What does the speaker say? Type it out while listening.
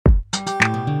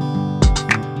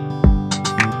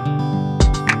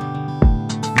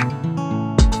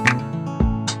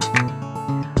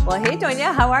Well, hey,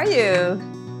 Donya, how are you?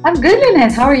 I'm good,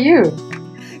 Lynette. How are you?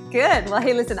 Good. Well,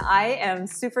 hey, listen, I am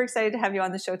super excited to have you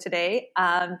on the show today.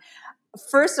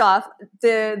 First off,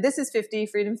 This is 50,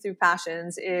 Freedom Through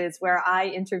Passions is where I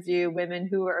interview women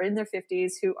who are in their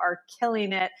 50s, who are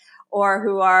killing it, or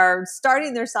who are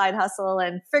starting their side hustle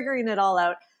and figuring it all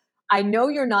out. I know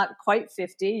you're not quite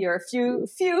 50. You're a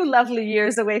few lovely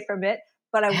years away from it.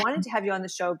 But I wanted to have you on the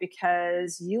show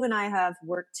because you and I have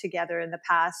worked together in the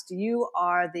past. You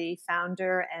are the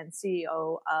founder and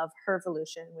CEO of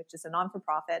Hervolution, which is a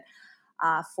non-for-profit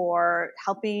for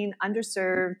helping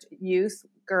underserved youth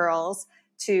girls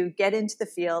to get into the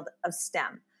field of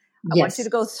STEM. I want you to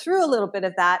go through a little bit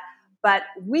of that. But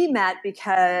we met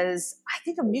because I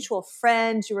think a mutual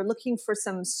friend, you were looking for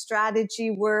some strategy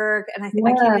work. And I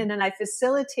came in and I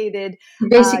facilitated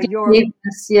yes.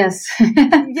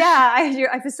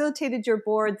 I facilitated your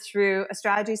board through a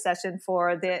strategy session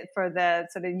for the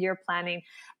sort of year planning.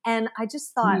 And I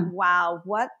just thought, wow,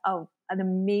 what an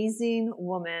amazing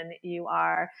woman you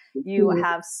are. You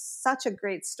have such a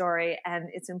great story and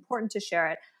it's important to share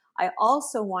it. I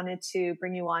also wanted to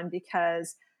bring you on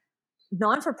because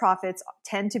non-for-profits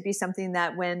tend to be something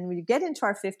that when we get into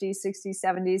our 50s, 60s,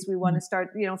 70s, we want to start,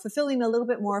 fulfilling a little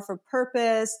bit more for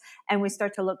purpose. And we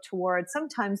start to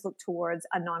sometimes look towards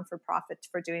a non-for-profit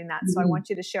for doing that. So I want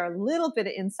you to share a little bit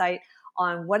of insight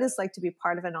on what it's like to be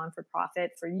part of a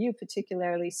non-for-profit, for you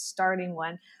particularly starting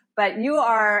one. But you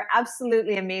are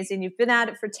absolutely amazing. You've been at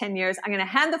it for 10 years. I'm going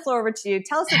to hand the floor over to you.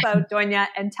 Tell us about Donya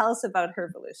and tell us about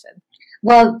Hervolution.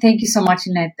 Well, thank you so much,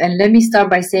 Annette. And let me start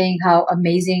by saying how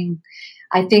amazing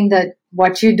I think that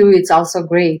what you do is also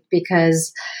great,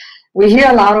 because we hear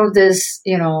a lot of this,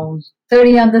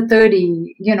 30 under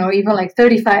 30, even like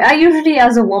 35. I usually,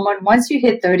 as a woman, once you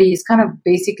hit 30, it's kind of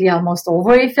basically almost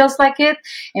over. It feels like it.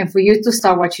 And for you to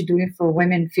start what you're doing for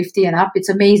women 50 and up, it's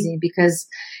amazing because,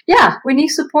 we need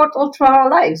support all through our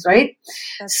lives, right?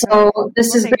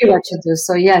 This is great what you do.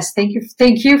 So yes, thank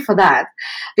you for that.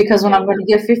 Because when I'm going to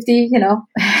get 50,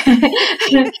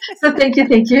 so thank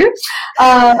you.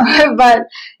 But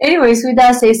anyways, with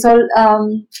that said,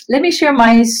 let me share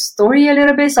my story a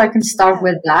little bit so I can start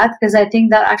with that, because I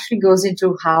think that actually goes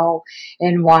into how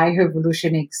and why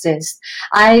Hervolution exists.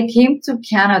 I came to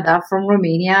Canada from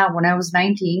Romania when I was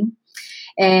 19,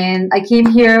 and I came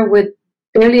here with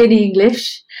barely any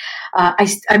English.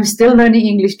 I'm still learning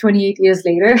English 28 years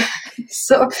later.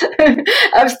 So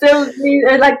I'm still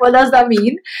like, what does that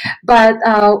mean? But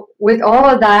with all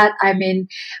of that,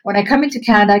 when I come into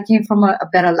Canada, I came from a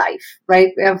better life,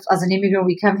 right? As an immigrant,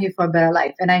 we come here for a better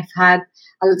life. And I've had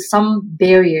some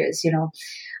barriers,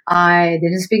 I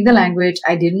didn't speak the language.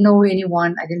 I didn't know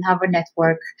anyone. I didn't have a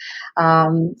network.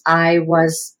 I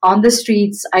was on the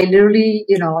streets. I literally,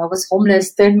 I was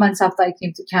homeless 10 months after I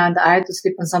came to Canada. I had to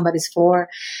sleep on somebody's floor.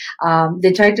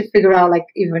 They tried to figure out like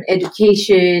even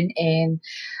education and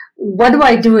what do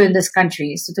I do in this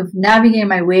country? So to navigate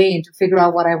my way and to figure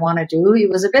out what I want to do,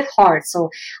 it was a bit hard. So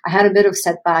I had a bit of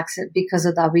setbacks because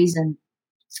of that reason.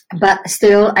 But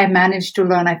still, I managed to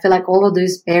learn. I feel like all of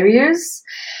those barriers,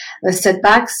 the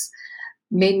setbacks,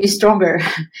 made me stronger.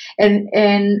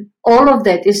 And all of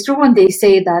that is true when they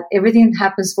say that everything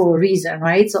happens for a reason,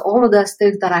 right? So all of the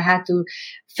stuff that I had to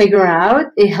figure out,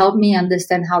 it helped me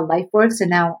understand how life works. And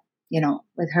now,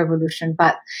 with Hervolution.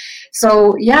 But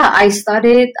so, I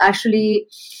started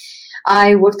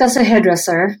I worked as a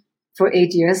hairdresser for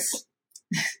 8 years.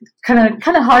 Kind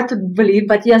of hard to believe,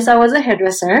 but yes, I was a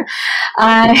hairdresser.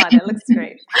 It looks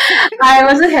great. I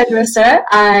was a hairdresser.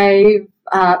 I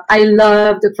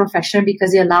love the profession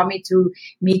because it allowed me to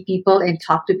meet people and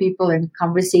talk to people and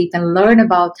conversate and learn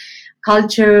about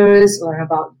cultures, learn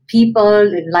about people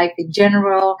and life in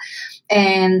general.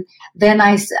 And then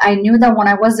I knew that when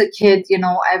I was a kid,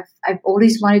 I've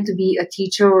always wanted to be a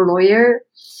teacher or lawyer.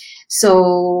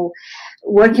 So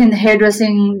working the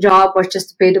hairdressing job was just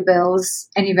to pay the bills.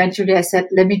 And eventually I said,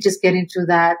 let me just get into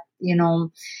that,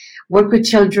 work with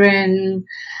children.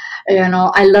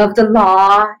 I love the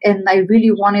law and I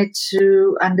really wanted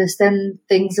to understand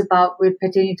things about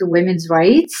pertaining to women's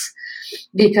rights,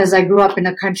 because I grew up in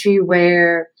a country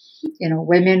where,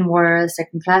 women were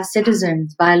second-class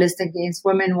citizens. Violence against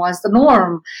women was the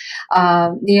norm.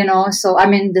 So,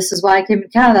 this is why I came to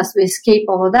Canada, to escape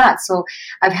all of that. So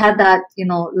I've had that,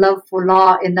 love for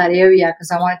law in that area because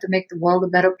I wanted to make the world a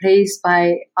better place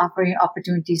by offering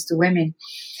opportunities to women.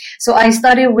 So I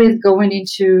started with going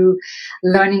into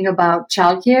learning about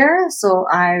childcare. So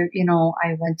I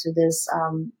went to this,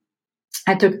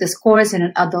 I took this course in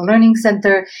an adult learning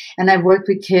center, and I worked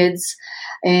with kids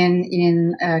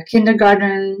in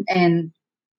kindergarten, and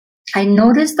I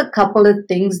noticed a couple of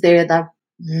things there that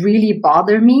really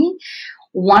bother me.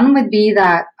 One would be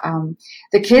that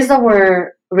the kids that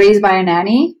were raised by a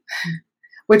nanny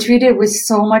were treated with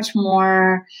so much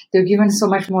more, they're given so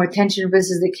much more attention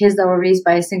versus the kids that were raised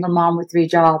by a single mom with 3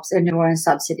 jobs and they were in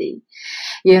subsidy.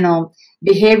 You know,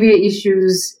 behavior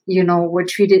issues, you know, were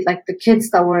treated like the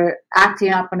kids that were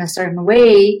acting up in a certain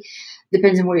way,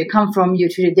 depends on where you come from, you're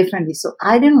treated differently. So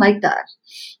I didn't like that.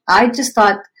 I just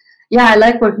thought, yeah, I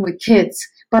like working with kids,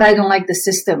 but I don't like the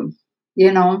system, you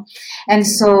know. And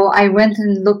so I went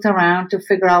and looked around to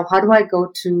figure out how do I go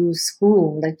to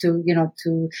school, like to, you know,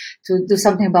 to do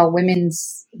something about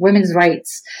women's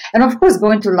rights. And of course,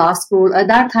 going to law school at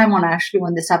that time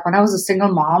when this happened, I was a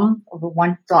single mom of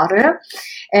one daughter.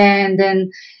 And then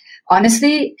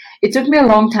honestly, it took me a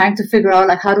long time to figure out,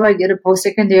 like, how do I get a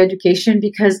post-secondary education?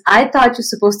 Because I thought you're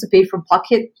supposed to pay from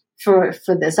pocket for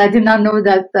this. I did not know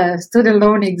that the student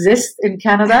loan exists in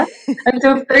Canada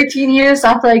until 13 years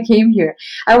after I came here.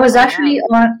 I was actually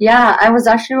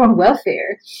on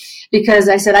welfare because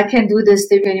I said, I can't do this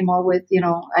thing anymore with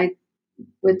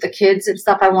the kids and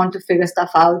stuff. I want to figure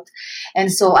stuff out.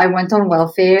 And so I went on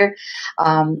welfare.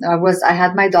 I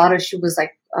had my daughter, she was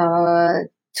like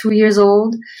 2 years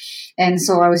old. And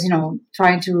so I was,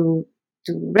 trying to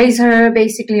raise her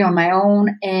basically on my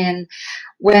own. And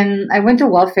when I went to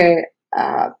welfare,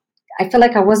 I felt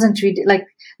like I wasn't treated, like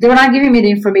they were not giving me the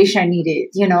information I needed,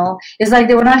 It's like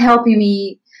they were not helping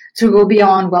me to go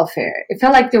beyond welfare. It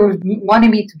felt like they were wanting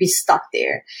me to be stuck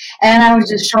there. And I was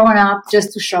just showing up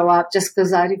just to show up, just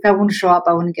because if I wouldn't show up,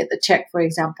 I wouldn't get the check, for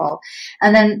example.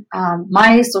 And then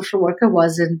my social worker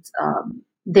wasn't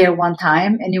there one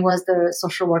time, and he was the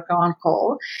social worker on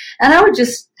call. And I was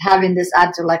just having this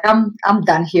attitude, like, I'm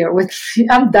done here with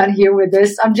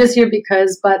this. I'm just here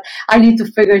but I need to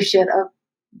figure shit out.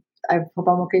 I hope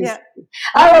I'm okay. Yeah.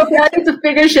 I'm okay. I need to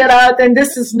figure shit out, and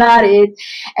this is not it.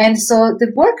 And so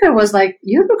the worker was like,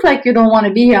 "You look like you don't want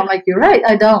to be here." I'm like, "You're right.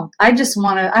 I don't. I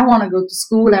want to go to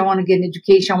school. I want to get an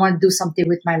education. I want to do something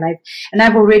with my life." And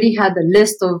I've already had the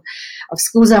list of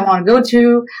schools I want to go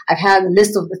to. I've had a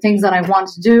list of the things that I want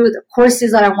to do, the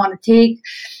courses that I want to take.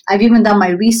 I've even done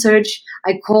my research.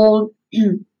 I called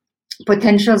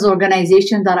potential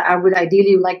organizations that I would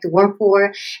ideally like to work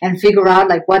for and figure out,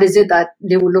 like, what is it that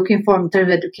they were looking for in terms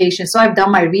of education. So I've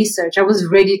done my research. I was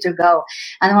ready to go.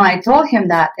 And when I told him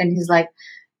that, and he's like,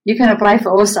 "You can apply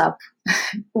for OSAP."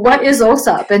 What is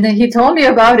OSAP? And then he told me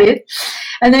about it.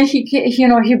 And then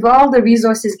he brought all the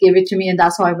resources, gave it to me, and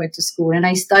that's how I went to school. And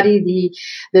I studied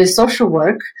the social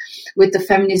work with the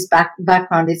feminist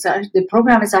background. The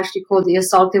program is actually called the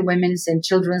Assaulted Women's and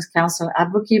Children's Council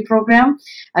Advocate Program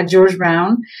at George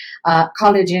Brown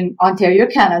College in Ontario,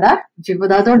 Canada. People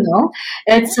that don't know,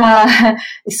 it's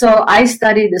so I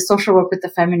studied the social work with the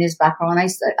feminist background.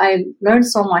 I learned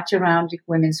so much around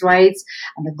women's rights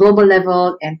on the global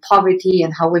level and poverty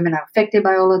and how women are affected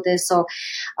by all of this. So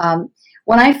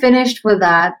when I finished with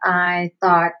that, I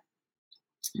thought,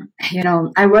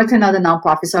 I worked in other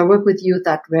nonprofits. So I work with youth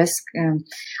at risk.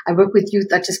 I work with youth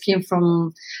that just came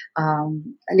from a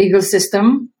legal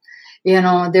system. They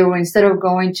were, instead of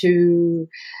going to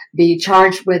be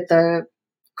charged with a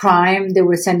crime, they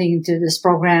were sending into these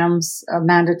programs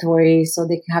mandatory, so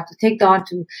they have to take on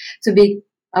to be,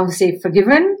 I would say,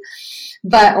 forgiven,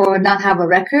 or not have a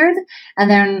record. And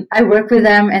then I worked with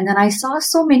them, and then I saw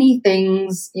so many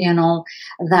things,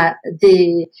 that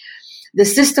the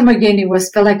system, again,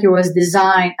 felt like it was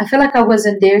designed. I feel like I was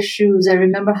in their shoes. I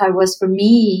remember how it was for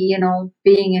me,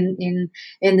 being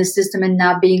in the system and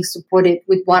not being supported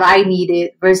with what I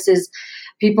needed, versus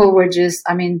people were just,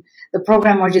 the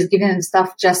program were just giving them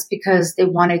stuff just because they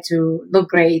wanted to look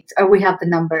great, or we have the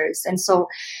numbers. And so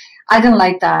I didn't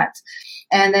like that.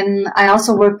 And then I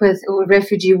also work with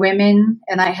refugee women,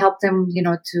 and I help them,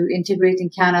 to integrate in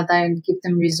Canada and give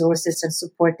them resources and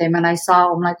support them. And I'm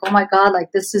like, oh my God, like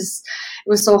it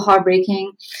was so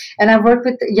heartbreaking. And I work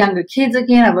with younger kids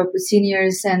again. I work with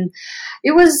seniors, and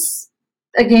it was,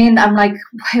 again, I'm like,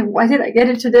 why did I get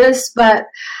into this? But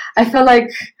I felt like,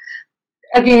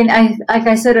 again, like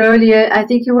I said earlier, I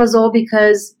think it was all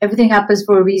because everything happens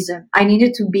for a reason. I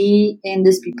needed to be in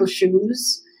these people's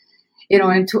shoes,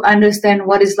 and to understand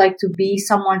what it's like to be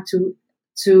someone to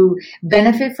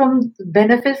benefit from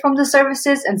the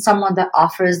services, and someone that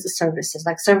offers the services,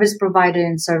 like service provider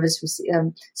and service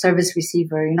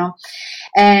receiver,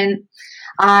 And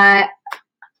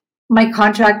my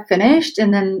contract finished,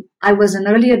 and then I was an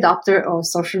early adopter of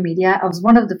social media. I was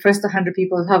one of the first 100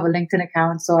 people who have a LinkedIn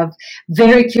account, so I'm a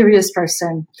very curious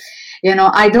person.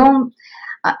 I don't,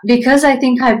 because I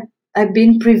think I've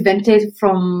been prevented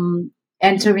from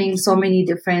entering so many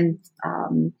different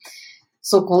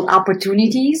so-called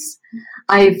opportunities.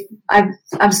 I've,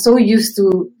 I'm so used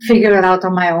to figure it out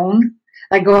on my own.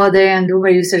 Like go out there and do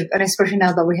my research, and especially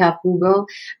now that we have Google,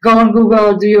 go on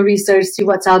Google, do your research, see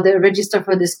what's out there, register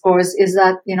for this course. Is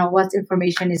that, what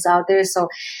information is out there? So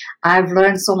I've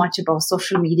learned so much about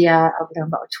social media. I've learned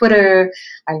about Twitter.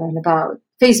 I learned about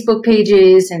Facebook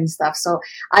pages and stuff. So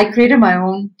I created my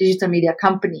own digital media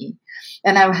company.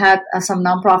 And I've had some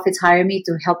nonprofits hire me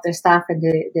to help their staff and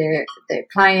their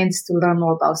clients to learn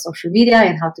more about social media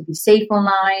and how to be safe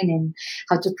online and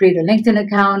how to create a LinkedIn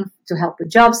account to help with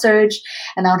job search.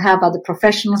 And I'll have other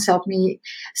professionals help me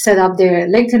set up their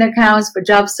LinkedIn accounts for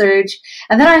job search.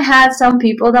 And then I had some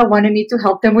people that wanted me to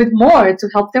help them with more, to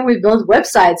help them with build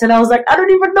websites. And I was like, I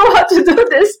don't even know how to do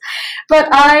this. But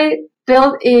I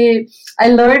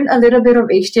learned a little bit of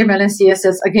HTML and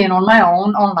CSS again on my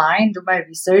own, online, do my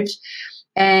research,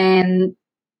 and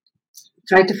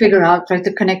try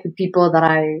to connect with people that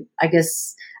I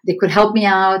guess they could help me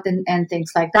out and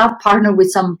things like that. Partner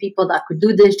with some people that could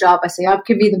do this job. I say, I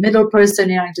could be the middle person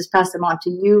and I just pass them on to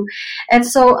you. And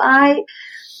so I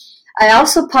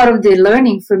also, part of the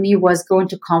learning for me was going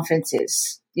to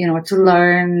conferences, to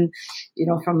learn,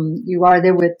 you are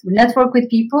there with network with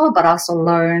people, but also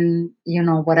learn,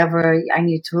 whatever I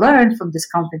need to learn from these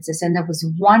conferences. And there was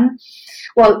one,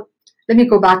 well, let me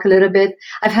go back a little bit.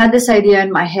 I've had this idea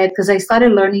in my head because I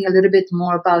started learning a little bit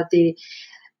more about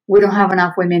we don't have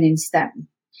enough women in STEM.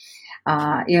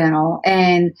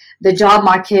 And the job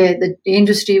market, the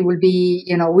industry will be,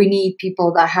 we need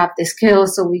people that have the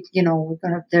skills. So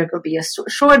there could be a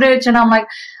shortage. And I'm like,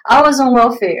 I was on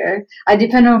welfare. I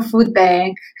depend on food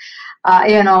bank. I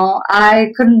don't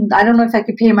know if I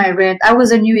could pay my rent. I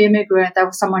was a new immigrant. I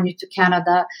was someone new to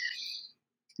Canada.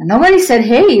 And nobody said,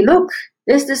 hey, look,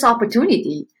 there's this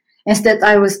opportunity. Instead,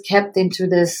 I was kept into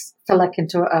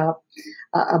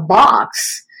a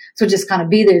box to just kind of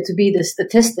be there, to be the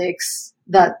statistics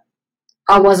that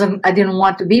I didn't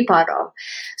want to be part of.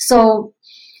 So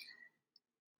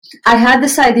I had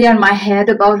this idea in my head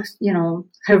about,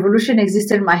 revolution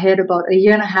existed in my head about a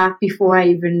year and a half before I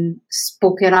even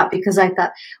spoke it up, because I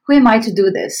thought, who am I to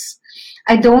do this?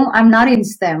 I'm not in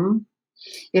STEM.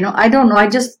 I don't know. I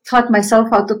just taught myself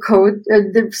how to code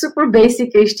the super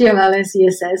basic HTML and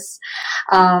CSS.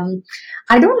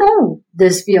 I don't know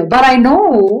this field, but I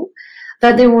know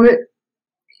that they were,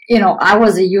 I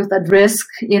was a youth at risk,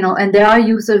 and there are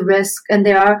youth at risk, and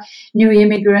there are new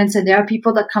immigrants, and there are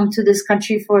people that come to this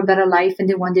country for a better life, and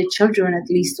they want their children at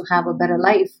least to have a better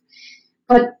life.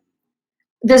 But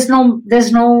there's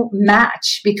no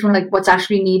match between like what's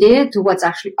actually needed to what's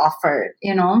actually offered,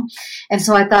 And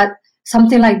so I thought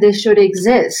something like this should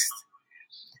exist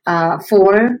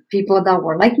for people that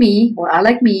were like me or are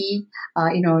like me,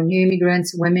 new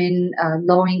immigrants, women,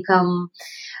 low income.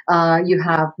 You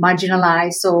have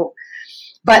marginalized. So,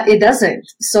 but it doesn't.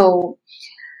 So,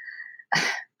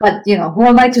 but who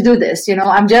am I to do this?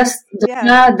 I'm just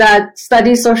Donna that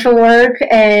studies social work,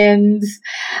 and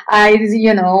I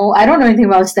don't know anything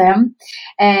about STEM.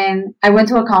 And I went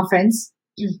to a conference,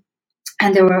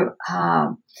 and there were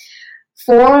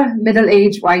 4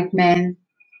 middle-aged white men.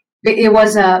 It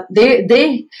was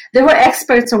they were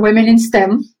experts on women in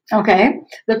STEM. Okay,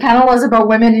 the panel was about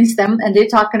women in STEM, and they're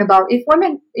talking about if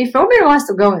women wants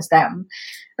to go in STEM,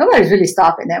 nobody's really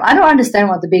stopping them. I don't understand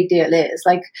what the big deal is.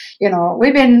 Like, we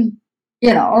were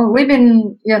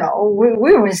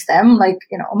in STEM. Like,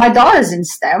 my daughter's in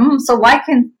STEM, so why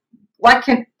can't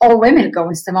all women go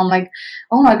in STEM? I'm like,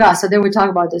 oh my God. So then we talk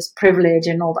about this privilege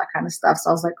and all that kind of stuff. So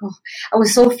I was like, oh, I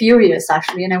was so furious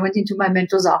actually. And I went into my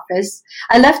mentor's office.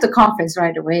 I left the conference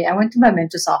right away. I went to my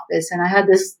mentor's office, and I had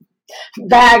this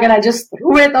bag, and I just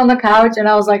threw it on the couch, and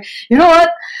I was like, you know what?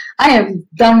 I am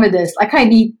done with this. Like I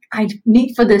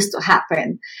need for this to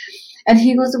happen. And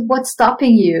he goes, what's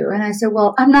stopping you? And I said,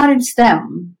 well, I'm not in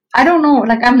STEM. I don't know.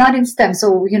 Like I'm not in STEM.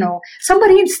 So,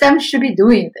 somebody in STEM should be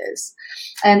doing this.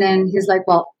 And then he's like,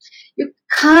 well, you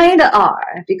kind of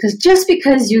are, because just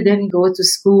because you didn't go to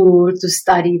school to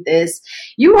study this,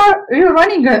 you're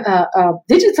running a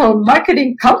digital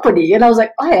marketing company. And I was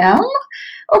like, I am?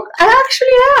 Oh, I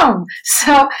actually am.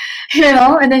 So,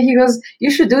 and then he goes, you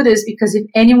should do this, because if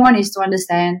anyone is to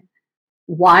understand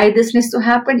why this needs to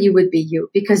happen, it would be you,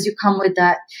 because you come with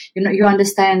that, you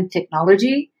understand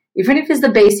technology, even if it's the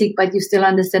basic, but you still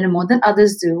understand it more than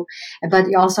others do. But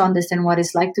you also understand what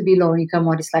it's like to be low income,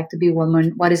 what it's like to be a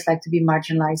woman, what it's like to be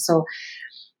marginalized. So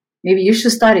maybe you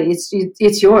should study.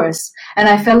 It's yours. And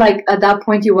I felt like at that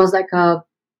point it was like a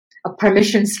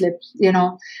permission slip.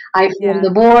 I formed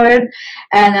the board,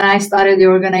 and then I started the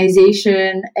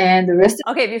organization, and the rest.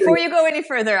 Okay, before you go any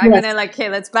further, I'm gonna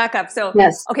let's back up. So,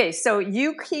 yes. Okay, so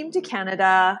you came to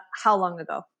Canada how long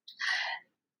ago?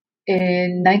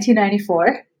 in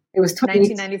 1994. It was 28.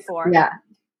 1994. Yeah.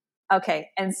 Okay.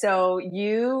 And so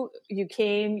you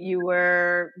came, you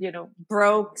were,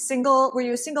 broke, single. Were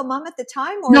you a single mom at the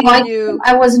time, or No, were you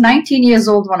I was 19 years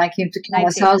old when I came to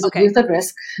Canada, so I 19? was a Okay. youth at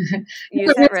risk.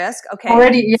 Youth at risk. Okay.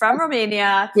 Already, From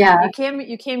Romania. yeah,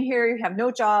 You came here, you have no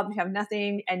job, you have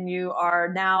nothing, and you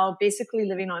are now basically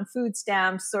living on food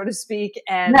stamps, so to speak,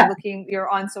 and yeah, you're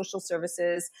on social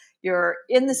services, you're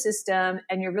in the system,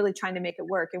 and you're really trying to make it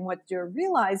work. And what you're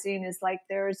realizing is like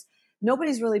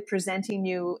nobody's really presenting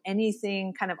you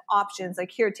anything kind of options like,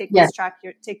 here, take yes, this track,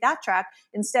 here, take that track.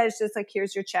 Instead, it's just like,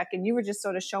 here's your check. And you were just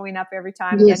sort of showing up every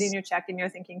time, getting yes, your check, and you're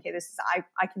thinking, okay, this is,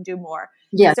 I can do more.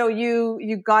 yes, So you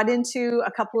got into a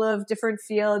couple of different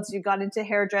fields. You got into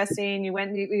hairdressing.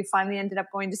 You finally ended up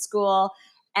going to school,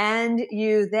 and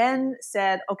you then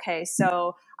said, okay,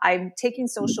 so I'm taking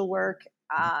social work.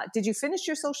 Did you finish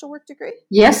your social work degree?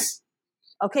 yes.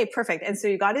 Okay, perfect. And so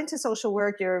you got into social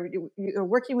work. You're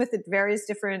working with the various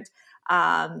different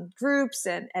groups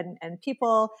and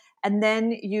people, and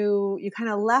then you kind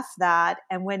of left that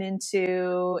and went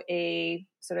into a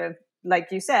sort of, like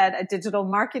you said, a digital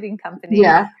marketing company,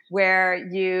 Yeah. where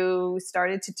you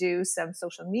started to do some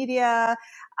social media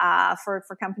for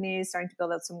companies, starting to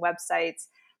build out some websites.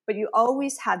 But you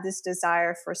always had this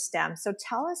desire for STEM. So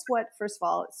tell us what, first of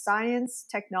all, science,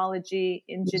 technology,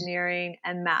 engineering,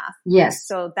 and math. Yes.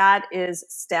 So that is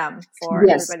STEM for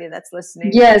Yes. everybody that's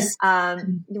listening. Yes.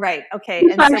 Right. Okay.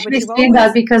 If And I'm so, actually but you've saying that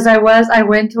always, because I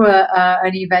went to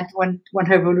an event when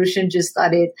Revolution just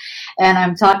started, and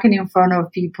I'm talking in front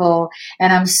of people,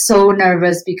 and I'm so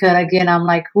nervous because again I'm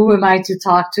like, who am I to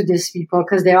talk to these people,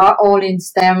 because they are all in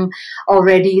STEM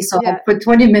already. So yeah. for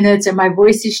 20 minutes and my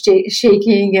voice is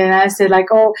shaking, and I said like,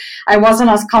 oh, I wasn't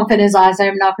as confident as I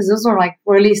am now because those were like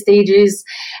early stages,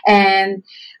 and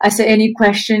I said, any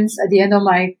questions at the end of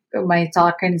my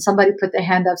talk, and somebody put their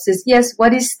hand up, says, yes,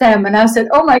 what is STEM? And I said,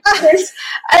 oh my goodness,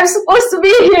 I'm supposed to be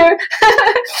here.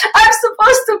 I'm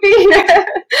supposed to be here.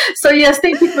 So yes,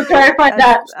 thank you for clarifying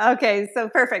that. Okay, so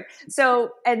perfect.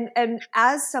 So and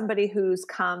as somebody who's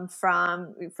come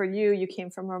from, for you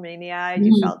came from Romania,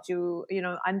 you felt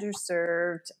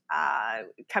underserved,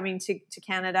 coming to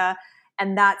Canada,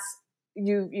 and that's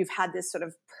you've had this sort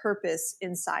of purpose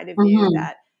inside of you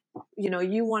that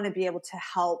you want to be able to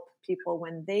help people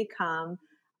when they come,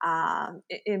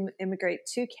 immigrate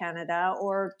to Canada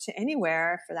or to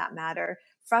anywhere for that matter,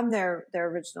 from their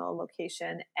original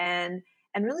location, and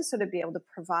really sort of be able to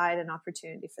provide an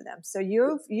opportunity for them. So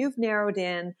you've narrowed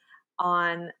in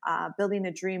on building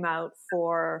a dream out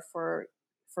for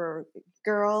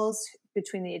girls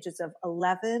between the ages of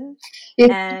 11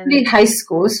 and high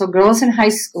school. So girls in high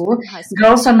school.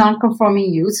 Girls are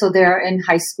non-conforming youth, so they're in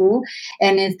high school,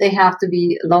 and if they have to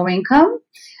be low income,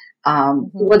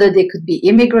 whether they could be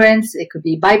immigrants, they could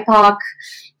be BIPOC,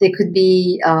 they could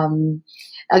be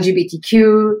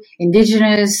LGBTQ,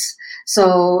 indigenous.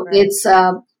 So it's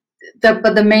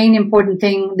but the main important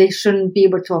thing, they shouldn't be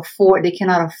able to afford. They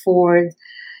cannot afford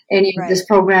any of this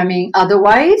programming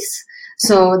otherwise.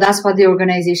 So that's what the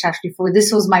organization actually for.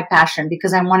 This was my passion,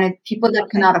 because I wanted people that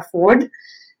cannot afford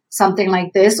something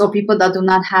like this, or people that do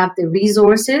not have the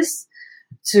resources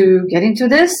to get into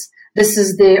this. This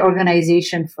is the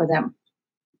organization for them.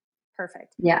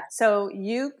 Perfect. Yeah. So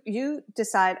you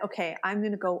decide, okay, I'm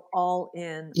going to go all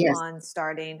in on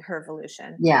starting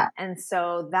Hervolution. Yeah. And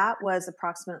so that was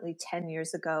approximately 10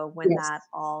 years ago when that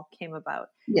all came about.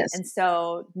 Yes. And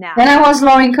so now. And I was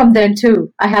low income then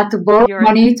too. I had to borrow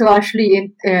money to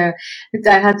actually, I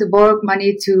had to borrow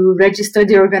money to register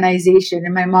the organization.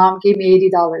 And my mom gave me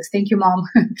 $80. Thank you, Mom.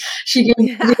 She gave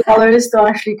me $80 to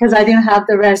actually, because I didn't have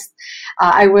the rest.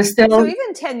 I was still. So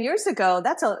even 10 years ago,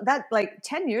 like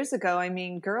 10 years ago, I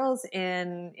mean, girls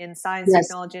in science,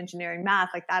 technology, engineering, math,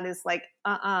 like that is like,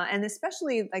 and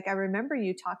especially like, I remember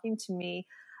you talking to me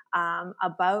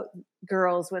about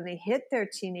girls when they hit their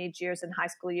teenage years and high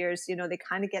school years, they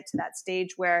kind of get to that stage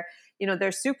where,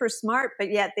 they're super smart, but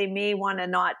yet they may want to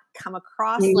not come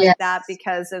across like that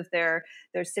because of they're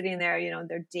sitting there,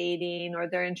 they're dating, or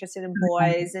they're interested in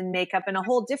boys and makeup, and a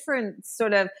whole different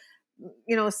sort of,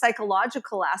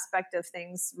 psychological aspect of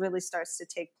things really starts to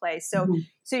take place. So,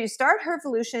 so you start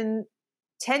Hervolution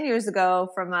 10 years ago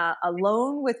from a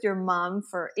loan with your mom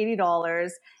for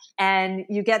 $80, and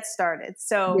you get started.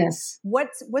 So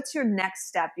what's your next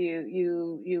step?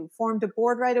 You formed a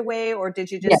board right away, or did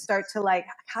you just start to like,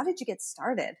 how did you get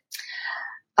started?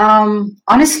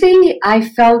 Honestly, I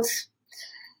felt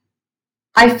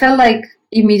like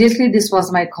immediately this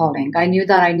was my calling. I knew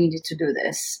that I needed to do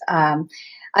this.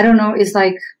 I don't know. It's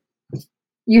like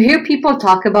you hear people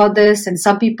talk about this, and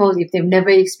some people, if they've never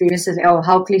experienced it, oh,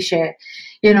 how cliche,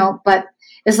 but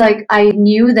it's like I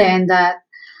knew then that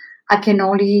I can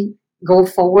only go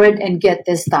forward and get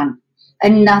this done.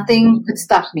 And nothing could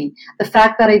stop me. The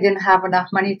fact that I didn't have enough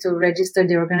money to register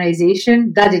the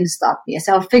organization, that didn't stop me. I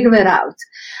said, I'll figure it out.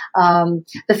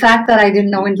 The fact that I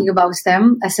didn't know anything about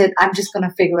STEM, I said, I'm just going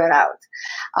to figure it out.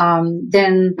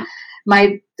 Then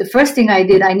the first thing I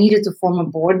did, I needed to form a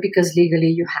board because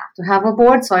legally you have to have a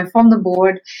board. So I formed the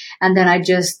board, and then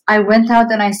I went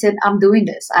out and I said, I'm doing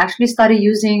this. I actually started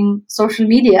using social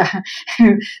media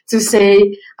to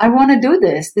say, I want to do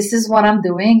this. This is what I'm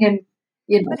doing. And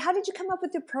But how did you come up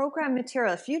with the program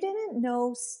material? If you didn't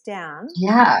know STEM,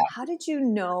 how did you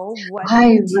know what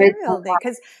material they?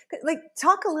 Because,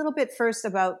 talk a little bit first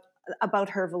about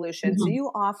Hervolution. So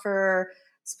you offer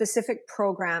specific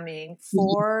programming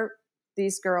for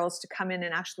these girls to come in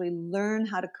and actually learn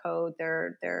how to code.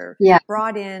 They're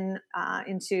brought in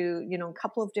into a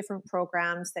couple of different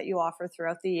programs that you offer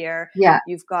throughout the year.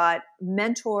 You've got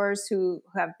mentors who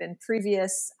have been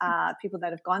previous people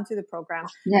that have gone through the program.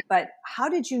 But how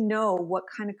did you know what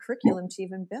kind of curriculum to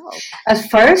even build? At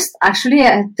first, actually,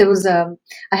 I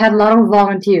had a lot of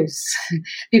volunteers.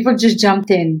 People just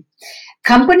jumped in.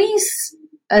 Companies,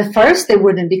 at first they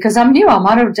wouldn't, because I'm new.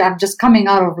 I'm just coming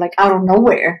out of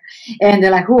nowhere, and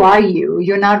they're like, "Who are you?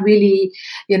 You're not really,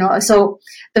 So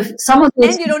some of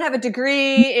this, and you don't have a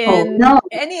degree in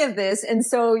any of this, and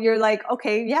so you're like,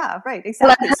 okay, yeah, right,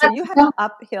 exactly. So you had an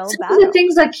uphill battle. Some of the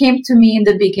things that came to me in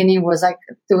the beginning was like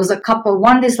there was a couple.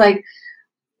 One is like,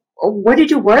 where did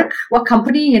you work? What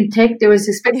company in tech? They was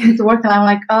expecting me to work, and I'm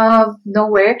like,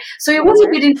 nowhere. So it was a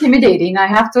bit intimidating. I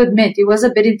have to admit, it was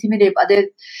a bit intimidating.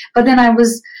 But then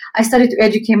I started to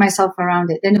educate myself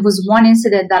around it. And it was one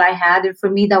incident that I had, and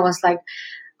for me, that was like,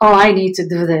 oh, I need to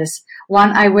do this. One,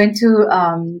 I went to,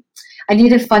 I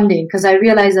needed funding because I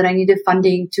realized that I needed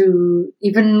funding to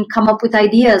even come up with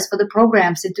ideas for the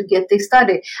programs and to get things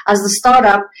started. As a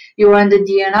startup, you're on the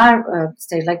DNR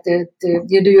stage, like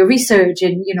you do your research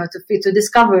and, to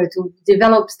discover, to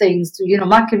develop things, to,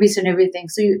 market research and everything.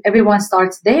 So everyone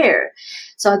starts there.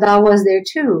 So that was there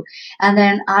too. And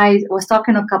then I was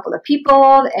talking to a couple of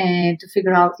people and to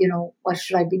figure out, what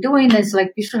should I be doing? And it's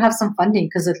like, you should have some funding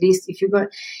because at least if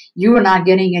you are not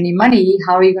getting any money,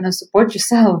 how are you going to support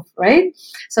yourself, right?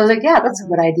 So I was like, yeah, that's a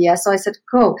good idea. So I said,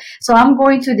 cool. So I'm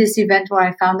going to this event where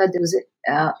I found that there was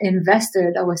an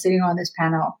investor that was sitting on this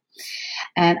panel,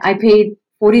 and I paid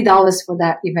 $40 for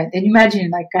that event. And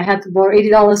imagine, I had to borrow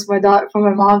 $80 from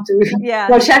my mom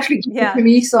well, she actually gave it to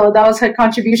me, so that was her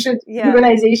contribution to the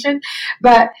organization.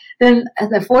 But then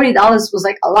the $40 was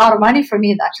like a lot of money for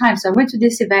me at that time. So I went to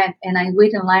this event and I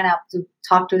waited in line up to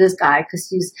talk to this guy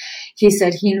because he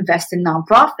said he invests in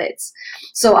nonprofits.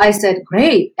 So I said,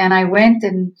 great. And I went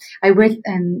and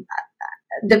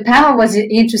the panel was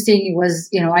interesting. It was,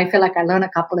 I feel like I learned a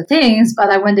couple of things, but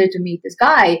I went there to meet this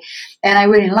guy, and I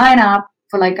went in line up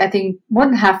for I think more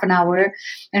than half an hour.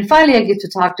 And finally I get to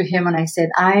talk to him, and I said,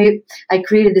 I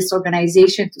created this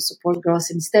organization to support girls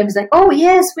in STEM. He's like, oh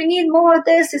yes, we need more of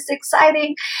this. It's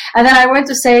exciting. And then I went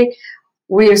to say,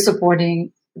 we're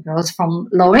supporting girls from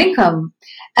low income.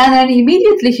 And then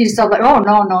immediately he started like, oh,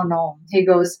 no. He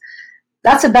goes,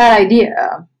 that's a bad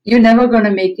idea. You're never going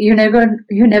to make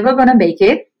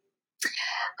it.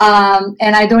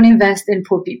 And I don't invest in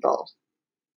poor people.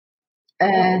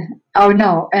 Oh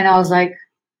no. And I was like,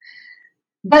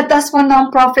 but that's what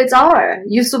nonprofits are.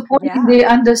 You support the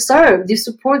underserved. You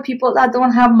support people that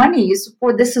don't have money.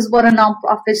 This is what a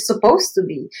nonprofit is supposed to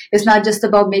be. It's not just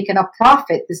about making a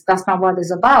profit. That's not what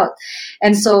it's about.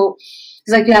 And so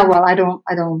he's like, yeah, well, I don't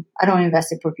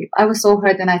invest in poor people. I was so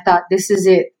hurt, and I thought, this is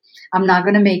it. I'm not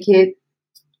going to make it.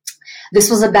 This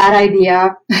was a bad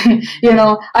idea.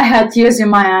 I had tears in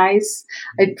my eyes.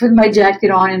 I put my jacket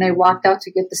on and I walked out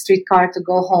to get the streetcar to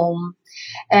go home.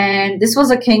 And this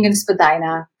was a King and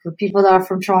Spadina. For people that are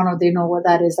from Toronto, they know what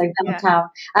that is, like downtown.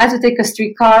 I had to take a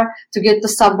streetcar to get the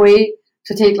subway,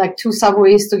 to take 2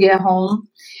 subways to get home.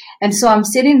 And so I'm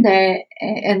sitting there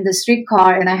in the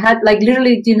streetcar, and I had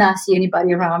literally did not see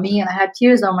anybody around me, and I had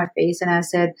tears on my face, and I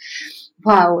said,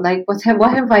 wow, what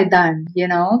have I done,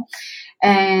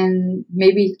 And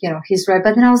maybe, he's right.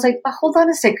 But then I was like, but hold on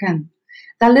a second.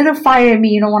 That little fire in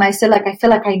me, when I said, I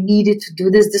feel like I needed to do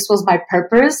this. This was my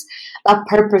purpose. That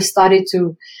purpose started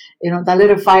to, that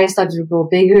little fire started to grow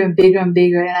bigger and bigger and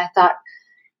bigger. And I thought,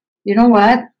 you know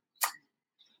what?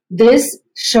 This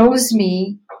shows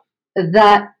me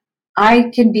that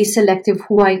I can be selective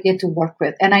who I get to work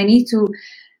with. And I need to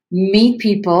meet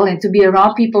people and to be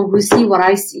around people who see what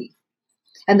I see.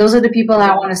 And those are the people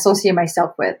I want to associate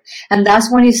myself with. And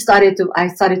that's when I started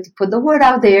to put the word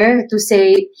out there to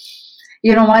say,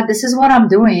 you know what, this is what I'm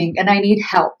doing and I need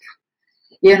help,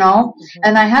 you know.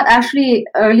 And I had actually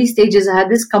early stages, I had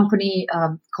this company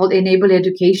called Enable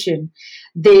Education.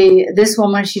 This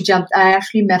woman, I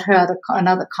actually met her at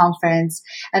another conference,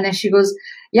 and then she goes,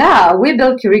 yeah, we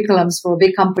build curriculums for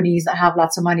big companies that have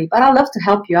lots of money, but I'd love to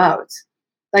help you out,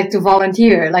 like to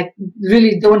volunteer, like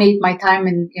really donate my time.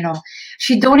 And, you know,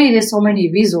 she donated so many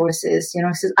resources, you know,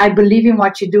 she says, I believe in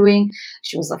what you're doing.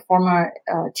 She was a former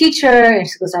teacher, and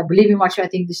she goes, I believe in what you, I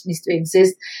think this needs to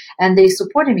exist. And they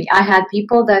supported me. I had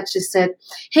people that just said,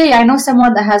 hey, I know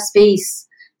someone that has space.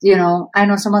 You know, I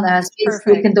know someone that has space.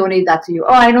 We can donate that to you.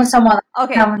 Oh, I know someone.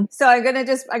 Okay, so I'm gonna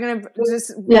just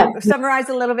summarize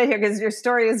a little bit here because your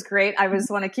story is great. I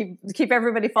just want to keep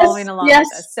everybody following along with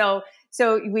us.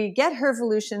 So we get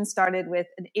Hervolution started with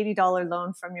an $80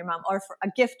 loan from your mom, or for a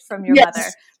gift from your mother.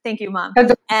 Thank you, Mom.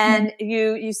 And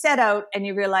you set out and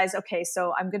you realize, okay,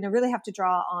 so I'm going to really have to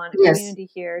draw on a community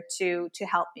here to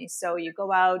help me. So you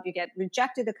go out, you get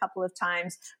rejected a couple of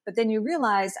times, but then you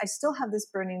realize I still have this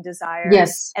burning desire.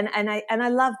 Yes. And I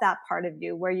love that part of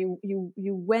you where you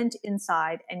went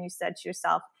inside and you said to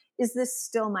yourself, is this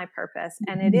still my purpose?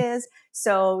 And it is.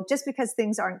 So just because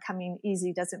things aren't coming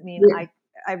easy doesn't mean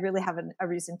I really have a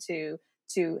reason to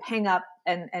hang up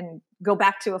and go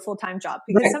back to a full-time job,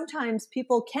 because sometimes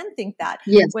people can think that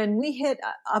when we hit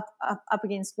up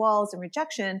against walls and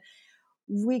rejection,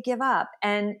 we give up,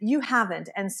 and you haven't.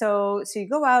 And so you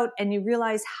go out and you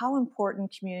realize how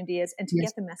important community is, and to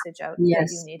get the message out that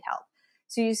you need help.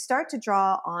 So you start to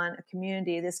draw on a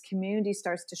community. This community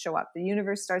starts to show up. The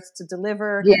universe starts to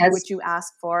deliver what you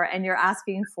ask for, and you're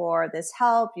asking for this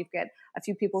help. You get a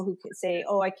few people who can say,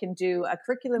 oh, I can do a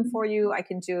curriculum for you. I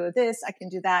can do this. I can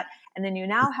do that. And then you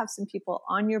now have some people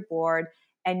on your board,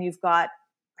 and you've got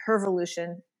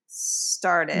Hervolution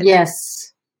started.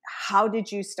 Yes. How did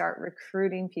you start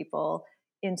recruiting people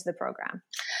into the program?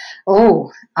 Oh,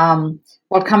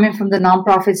 well, coming from the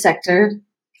nonprofit sector,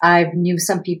 I knew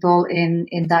some people in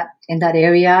that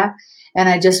area, and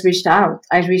I just reached out.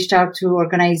 I reached out to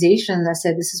organizations. I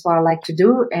said, this is what I like to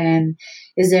do, and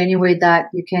is there any way that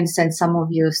you can send some of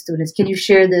your students? Can you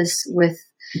share this with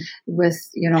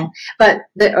you know? But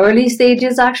the early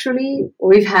stages, actually,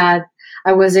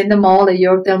 I was in the mall, the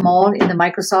Yorkdale Mall, in the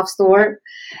Microsoft store,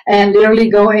 and literally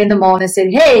go in the mall and said,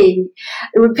 hey,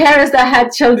 with parents that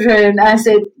had children, I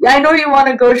said, I know you want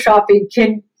to go shopping.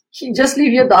 Can you just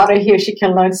leave your daughter here? She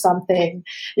can learn something,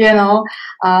 you know.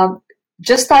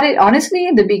 Just started, honestly,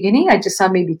 in the beginning, I just saw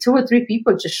maybe 2 or 3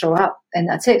 people just show up, and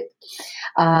that's it.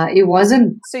 It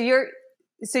wasn't. So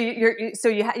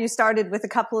you started with a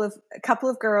couple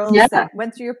of girls that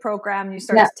went through your program. You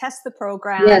started to test the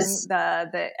program,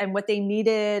 and what they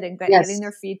needed, and getting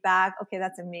their feedback. Okay,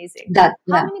 that's amazing. How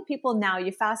many people now?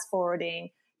 You fast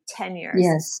forwarding 10 years.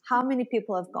 Yes. How many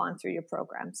people have gone through your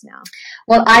programs now?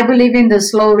 Well, I believe in the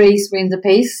slow race win the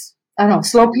pace. I don't know,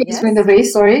 slow pace win the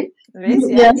race. Sorry.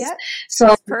 So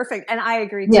that's perfect, and I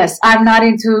agree too. Yes, I'm not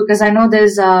into, because I know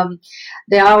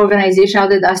there are organizations out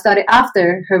there that started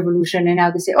after Hervolution, and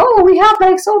now they say, oh, we have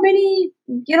like so many,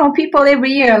 you know, people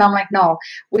every year, and I'm like, no,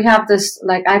 we have this,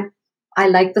 like, I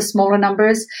like the smaller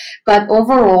numbers, but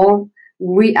overall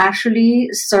we actually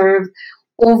serve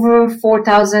over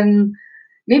 4,000,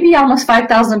 maybe almost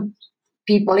 5,000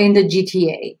 people in the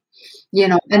GTA. You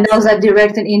know, and those are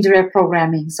direct and indirect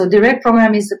programming. So direct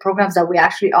programming is the programs that we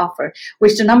actually offer,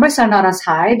 which the numbers are not as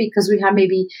high because we have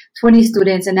maybe 20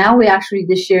 students. And now we actually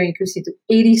this year increased it to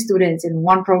 80 students in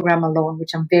one program alone,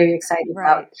 which I'm very excited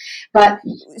about. But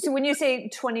so when you say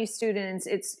 20 students,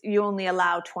 you only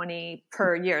allow 20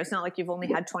 per year. It's not like you've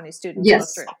only had 20 students go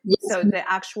through. So the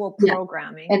actual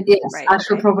programming. And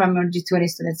actual programming will do 20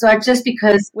 students. So just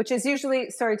because. Which is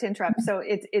usually, sorry to interrupt. So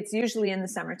it's usually in the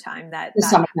summertime that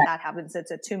happens.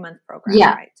 It's a 2-month program,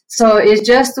 right? So it's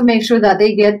just to make sure that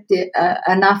they get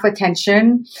enough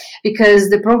attention,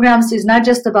 because the programs is not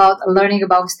just about learning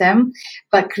about STEM,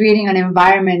 but creating an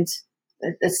environment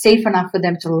that's safe enough for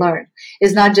them to learn.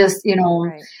 It's not just, you know,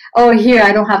 oh, here,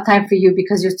 I don't have time for you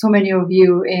because there's too many of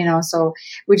you, you know. So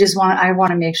I want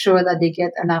to make sure that they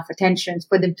get enough attention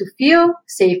for them to feel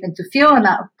safe and to feel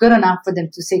good enough for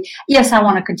them to say, yes, I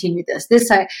want to continue this.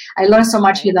 I learned so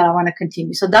much here that I want to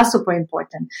continue. So that's super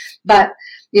important. But,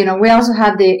 you know, we also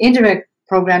have the indirect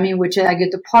programming, which I get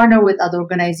to partner with other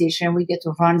organizations. We get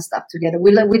to run stuff together.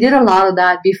 We did a lot of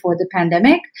that before the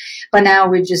pandemic, but now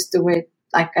we just do it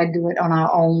like I do it on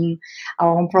our own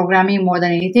programming more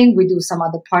than anything. We do some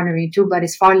other partnering too, but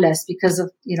it's far less because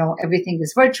of, everything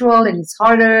is virtual and it's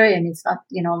harder and it's not,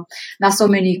 not so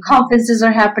many conferences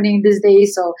are happening these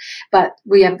days. So, but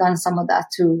we have done some of that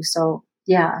too. So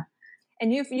yeah.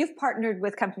 And you've partnered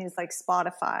with companies like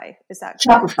Spotify. Is that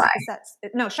Shopify?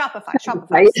 No, Shopify.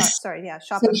 Shopify. Yes. Sorry, yeah,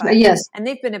 Shopify. Yes. And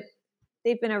they've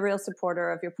been a real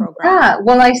supporter of your program. Yeah.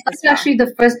 Well, I started actually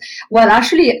the first. Well,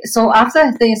 actually, so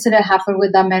after the incident happened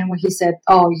with that man, when he said,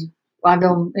 "Oh, I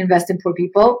don't invest in poor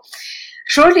people,"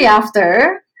 shortly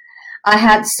after, I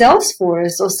had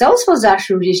Salesforce. So Salesforce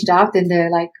actually reached out and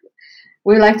they're like,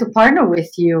 "We'd like to partner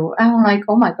with you." And I'm like,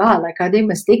 "Oh my God, like, are they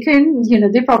mistaken?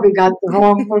 They probably got the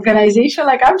wrong organization.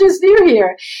 Like, I'm just new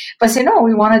here." But say, no,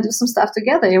 we want to do some stuff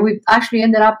together. And we've actually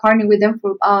ended up partnering with them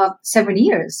for 7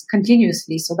 years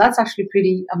continuously. So that's actually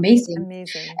pretty amazing.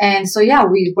 And so, yeah,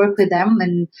 we work with them.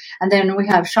 And then we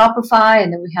have Shopify,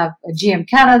 and then we have GM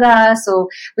Canada. So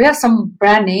we have some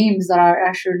brand names that are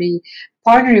actually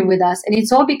partnering with us. And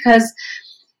it's all because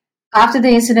after the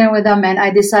incident with them, and I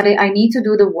decided I need to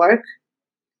do the work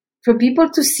for people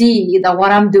to see that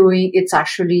what I'm doing, it's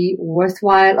actually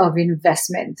worthwhile of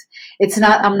investment.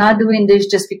 I'm not doing this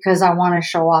just because I want to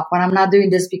show off. And I'm not doing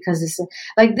this because it's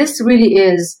like, this really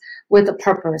is with a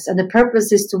purpose. And the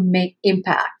purpose is to make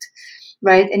impact,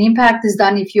 right? And impact is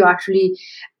done if you actually,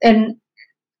 and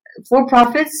for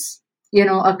profits,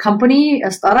 a company, a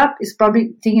startup is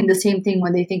probably thinking the same thing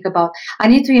when they think about, I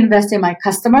need to invest in my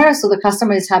customer so the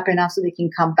customer is happy enough so they can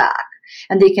come back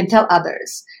and they can tell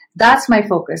others. That's my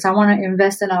focus. I want to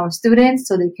invest in our students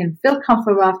so they can feel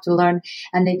comfortable enough to learn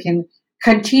and they can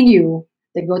continue.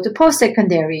 They go to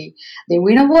post-secondary, they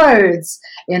win awards,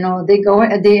 they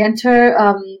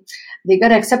enter, they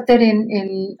got accepted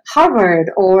in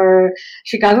Harvard or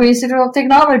Chicago Institute of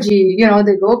Technology,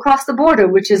 they go across the border,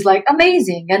 which is like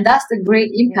amazing. And that's the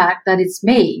great impact that it's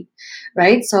made.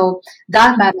 Right. So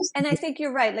that matters. And I think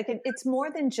you're right. Like it's more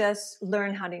than just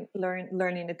learning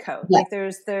to code. Yeah. Like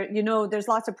there's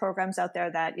lots of programs out there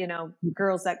that,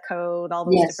 girls that code, all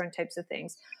those different types of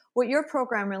things. What your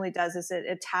program really does is it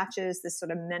attaches this sort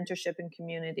of mentorship and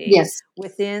community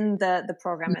within the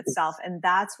program itself. And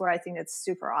that's where I think it's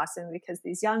super awesome, because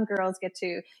these young girls get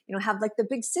to, have like the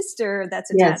big sister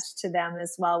that's attached to them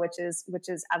as well, which is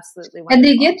absolutely wonderful. And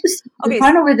they get to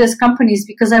partner with these companies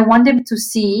because I want them to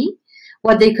see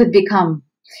what they could become.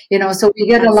 So we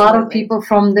get a lot of people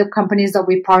from the companies that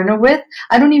we partner with.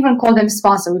 I don't even call them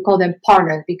sponsor. We call them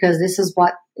partner, because this is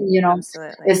what,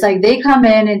 it's like they come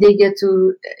in and they get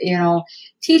to,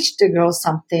 teach the girls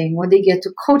something, or they get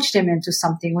to coach them into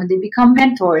something, when they become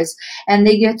mentors, and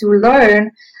they get to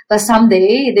learn that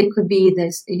someday they could be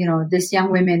this, this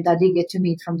young women that they get to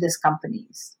meet from these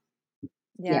companies.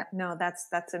 No,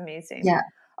 that's amazing. Yeah.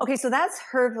 Okay, so that's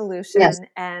Hervolution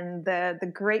and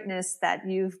the greatness that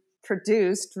you've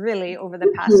produced really over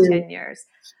the past 10 years.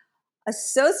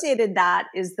 Associated that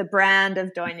is the brand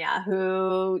of Doina,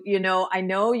 who, I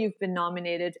know you've been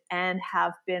nominated and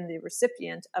have been the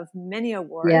recipient of many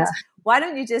awards. Yeah. Why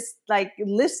don't you just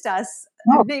list us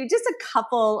maybe just a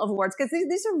couple of awards? Because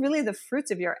these are really the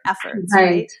fruits of your efforts,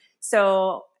 right?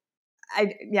 So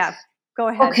go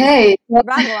ahead. Okay.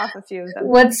 Rattle off a few of them.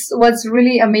 What's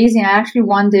really amazing, I actually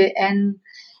won the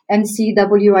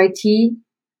NCWIT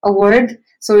award.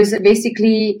 So it's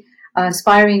basically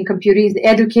Aspiring Computing, the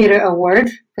Educator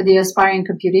Award for the Aspiring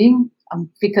Computing,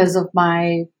 because of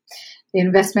my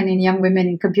investment in young women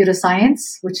in computer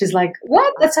science, which is like,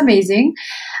 what? That's amazing.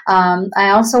 I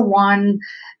also won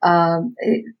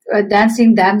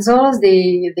Dancing Damsels.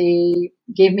 They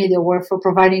gave me the award for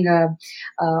providing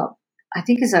I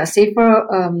think it's a safer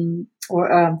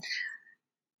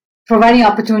providing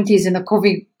opportunities in the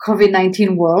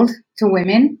COVID-19 world to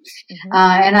women. Mm-hmm.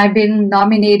 And I've been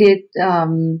nominated.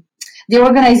 The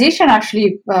organization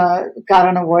actually got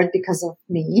an award because of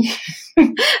me.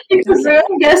 Because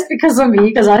of me,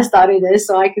 because I started this.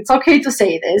 So it's okay to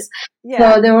say this.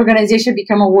 Yeah. So the organization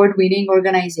became an award-winning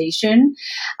organization.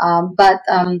 But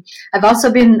I've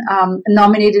also been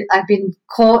nominated.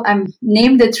 I'm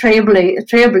named the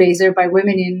trailblazer by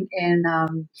women in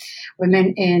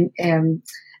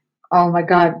oh my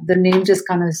God, the name just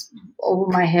kind of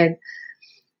over my head.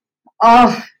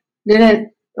 Oh,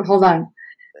 hold on.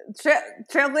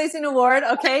 Trailblazing Award,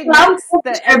 okay.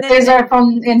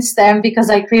 Trailblazer in STEM, because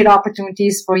I create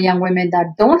opportunities for young women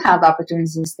that don't have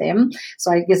opportunities in STEM.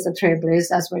 So I guess the Trailblazer,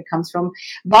 that's where it comes from.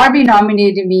 Barbie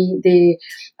nominated me the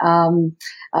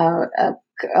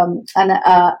and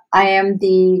I am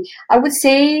I would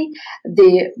say,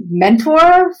 the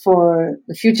mentor for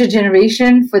the future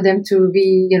generation, for them to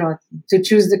be, to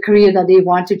choose the career that they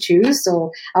want to choose.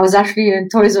 So I was actually in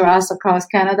Toys R Us across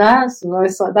Canada. So I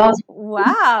saw that was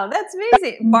Wow, that's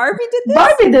amazing. Barbie did this?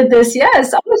 Barbie did this,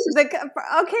 yes. I was just,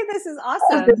 Okay, this is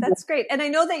awesome. That's great. And I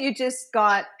know that you just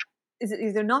got, is it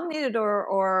either nominated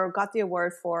or got the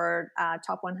award for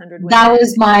Top 100 Women?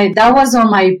 that was on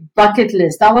my bucket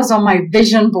list. That was on my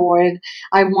vision board.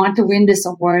 I want to win this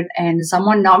award, and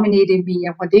someone nominated me.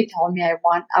 And when they told me I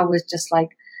won, I was just like,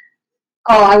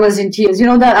 oh, I was in tears. You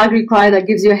know that ugly cry that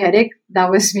gives you a headache? That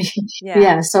was me.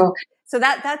 Yeah. So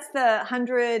that's the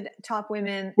 100 Top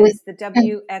Women. Is the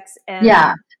WXN?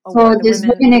 Yeah. Award, so this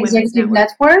Women Executive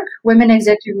Network, Women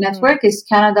Executive Network is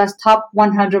Canada's top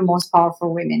 100 most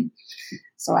powerful women.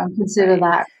 So I'm considered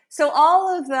that. So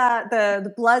all of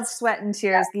the blood, sweat, and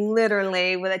tears,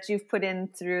 literally, that you've put in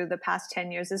through the past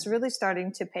 10 years is really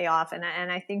starting to pay off. And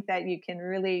I think that you can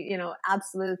really,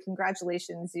 absolutely,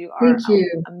 congratulations. You are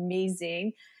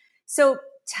amazing. So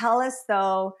tell us,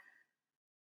 though,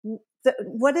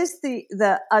 what is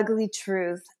the ugly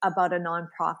truth about a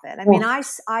nonprofit? I mean,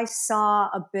 I saw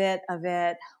a bit of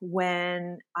it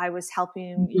when I was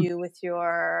helping you with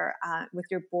your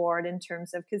board, in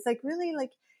terms of, because really,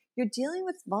 you're dealing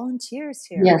with volunteers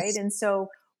here, right? And so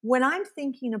when I'm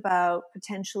thinking about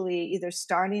potentially either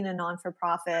starting a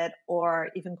non-for-profit or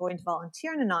even going to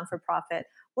volunteer in a non-for-profit,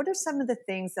 what are some of the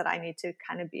things that I need to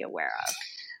kind of be aware of?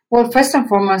 Well, first and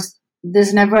foremost,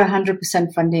 there's never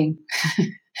 100% funding.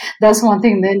 That's one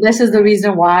thing. Then this is the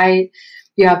reason why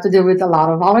you have to deal with a lot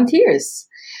of volunteers.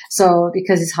 So,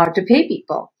 because it's hard to pay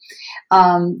people.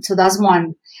 So that's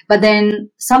one. But then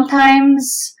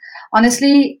sometimes,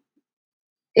 honestly,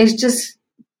 it's just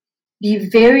be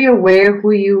very aware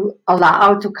who you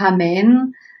allow to come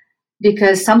in,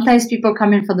 because sometimes people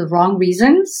come in for the wrong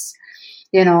reasons.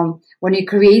 When you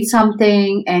create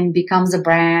something and becomes a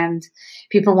brand,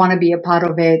 people want to be a part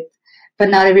of it, but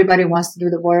not everybody wants to do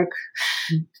the work.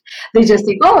 They just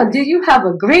think, oh, do you have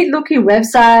a great looking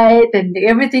website and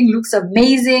everything looks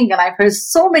amazing, and I've heard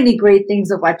so many great things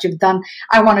of what you've done.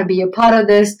 I want to be a part of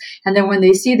this. And then when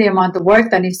they see the amount of work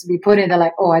that needs to be put in, they're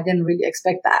like, oh, I didn't really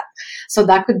expect that. So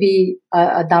that could be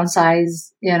a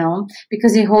downsize,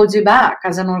 because it holds you back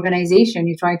as an organization.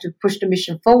 You're trying to push the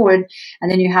mission forward, and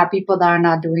then you have people that are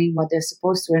not doing what they're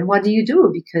supposed to. And what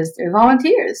do? Because they're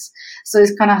volunteers. So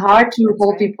it's kind of hard to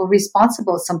hold people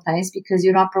responsible sometimes, because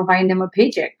you're not providing them a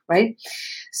paycheck, right?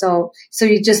 So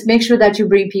you just make sure that you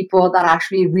bring people that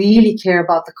actually really care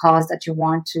about the cause that you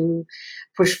want to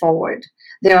push forward.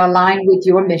 They're aligned with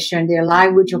your mission. They're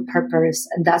aligned with your purpose.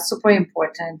 And that's super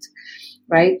important,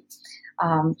 right?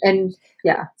 And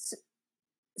yeah.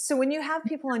 So when you have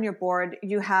people on your board,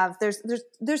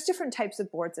 there's different types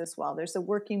of boards as well. There's a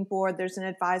working board, there's an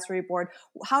advisory board.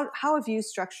 How have you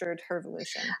structured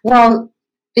Hervolution? Well,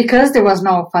 because there was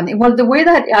no funding. Well, the way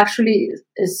that actually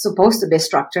is supposed to be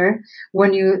structured,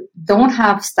 when you don't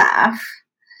have staff,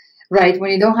 right?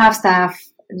 When you don't have staff,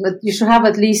 you should have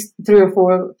at least 3 or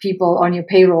 4 people on your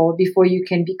payroll before you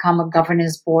can become a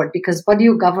governance board. Because what do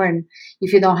you govern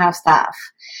if you don't have staff,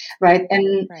 right?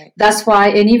 And that's why,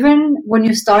 and even when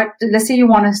you start, let's say you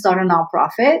want to start a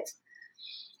nonprofit,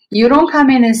 you don't come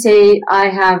in and say,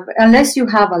 unless you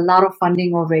have a lot of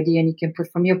funding already and you can put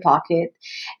from your pocket.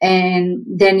 And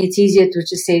then it's easier to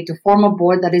just say to form a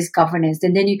board that is governance.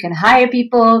 And then you can hire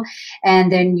people,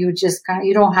 and then you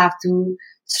don't have to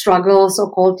struggle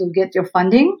so-called to get your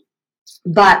funding.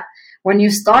 But when you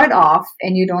start off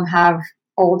and you don't have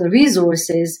all the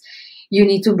resources, you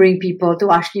need to bring people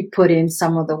to actually put in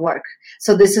some of the work.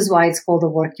 So this is why it's called a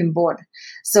working board.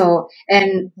 So,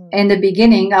 and in the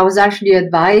beginning, I was actually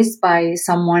advised by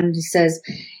someone who says,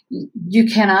 you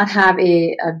cannot have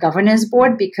a governance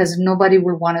board because nobody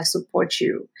will want to support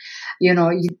you.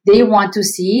 They want to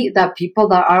see that people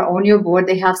that are on your board,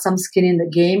 they have some skin in the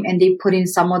game and they put in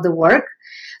some of the work,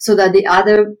 so that the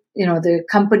other, the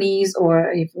companies,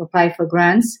 or if you apply for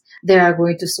grants, they are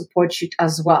going to support you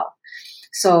as well.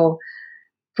 So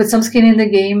put some skin in the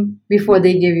game before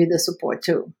they give you the support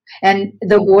too. And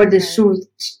the board,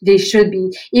 they should be,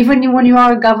 even when you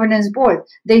are a governance board,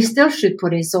 they still should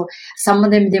put in. So some of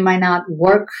them, they might not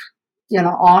work,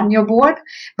 on your board,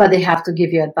 but they have to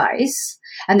give you advice,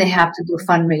 and they have to do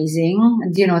fundraising.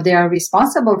 They are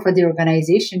responsible for the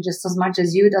organization just as much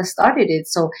as you that started it.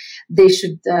 So they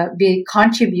should be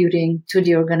contributing to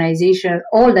the organization at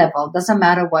all levels. Doesn't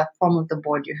matter what form of the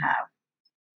board you have.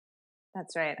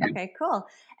 That's right. Okay, cool.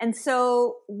 And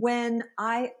so when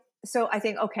I so I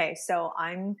think, okay, so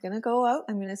I'm going to go out,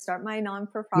 I'm going to start my Yay.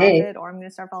 non-for-profit, or I'm going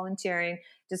to start volunteering.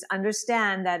 Just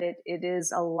understand that it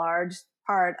is a large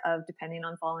part of depending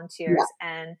on Yeah. volunteers,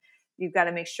 and you've got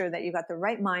to make sure that you got the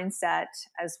right mindset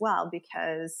as well,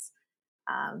 because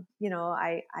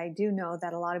I do know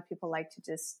that a lot of people like to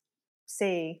just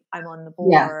say I'm on the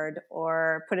Yeah. board,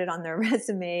 or put it on their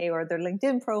resume or their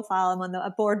LinkedIn profile, I'm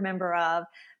a board member of,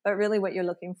 but really what you're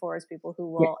looking for is people who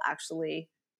Yeah. will actually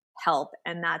help.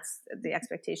 And that's the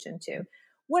expectation too.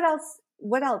 What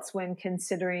else when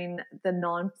considering the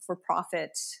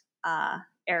non-for-profit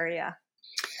area?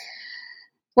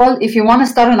 Well, if you want to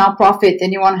start a nonprofit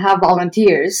and you want to have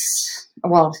volunteers,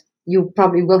 well, you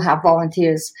probably will have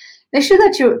volunteers. Make sure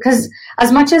that because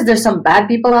as much as there's some bad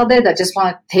people out there that just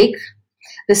want to take,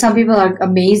 there's some people are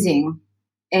amazing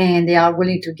and they are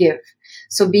willing to give.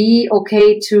 So be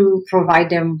okay to provide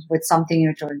them with something in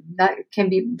return. That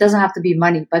doesn't have to be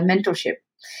money, but mentorship.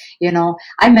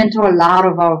 I mentor a lot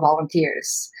of our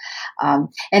volunteers.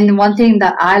 And one thing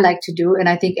that I like to do, and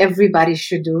I think everybody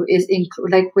should do, is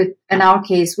include, like in our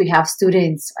case, we have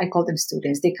students. I call them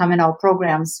students. They come in our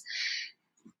programs.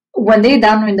 When they're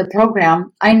done in the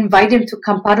program, I invite them to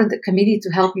come part of the committee to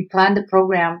help me plan the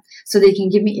program so they can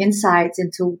give me insights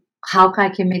into how I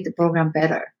can make the program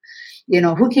better.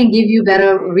 Who can give you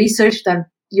better research than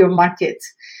your market,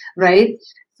 right?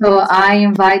 So I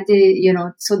invite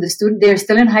so the student, they're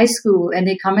still in high school and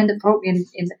they come in in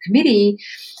the committee,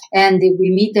 and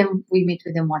we meet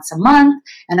with them once a month,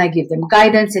 and I give them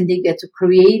guidance and they get to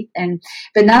create.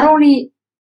 But not only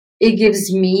it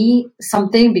gives me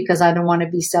something because I don't want to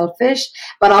be selfish,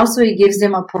 but also it gives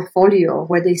them a portfolio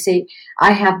where they say,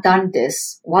 I have done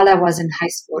this while I was in high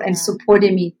school, and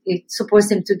supporting me, it supports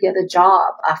them to get a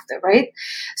job after, right?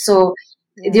 So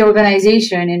the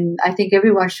organization, and I think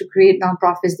everyone should create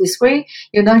nonprofits this way.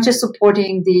 You're not just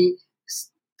supporting the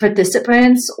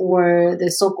participants or the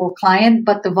so-called client,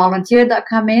 but the volunteer that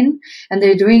come in and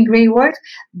they're doing great work,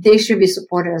 they should be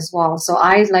supported as well. So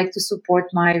I like to support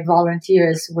my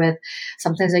volunteers with,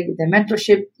 sometimes I give them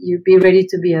mentorship. You be ready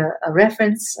to be a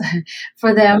reference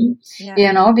for them,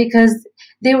 because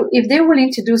if they're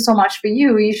willing to do so much for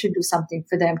you, you should do something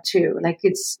for them too. Like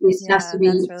it has to be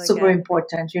Really super good.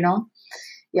 important,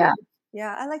 Yeah.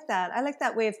 Yeah, I like that. I like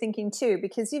that way of thinking too,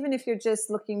 because even if you're just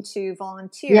looking to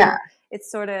volunteer,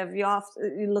 it's sort of, you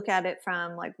look at it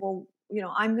from like, well,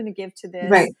 I'm going to give to this.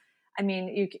 Right. I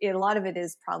mean, a lot of it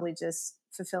is probably just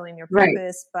fulfilling your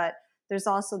purpose, but there's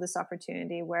also this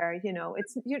opportunity where,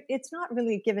 it's not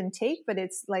really give and take, but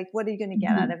it's like, what are you going to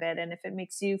get out of it? And if it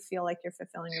makes you feel like you're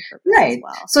fulfilling your purpose as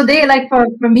well. So they, like,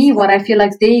 for me, what I feel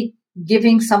like they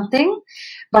giving something,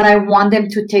 but I want them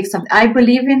to take something. I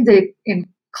believe in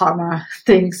karma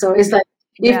thing. So it's like,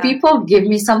 if people give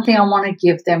me something, I want to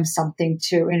give them something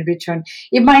too in return.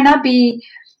 It might not be,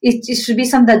 it should be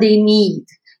something that they need.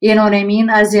 You know what I mean?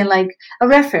 As in like a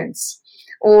reference,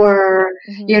 or,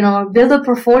 build a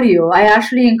portfolio. I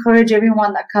actually encourage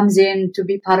everyone that comes in to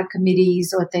be part of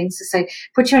committees or things to say,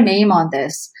 put your name on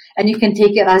this, and you can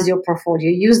take it as your portfolio.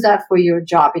 Use that for your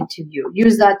job interview.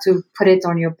 Use that to put it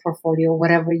on your portfolio,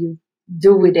 whatever you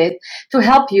do with it, to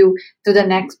help you for the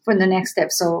next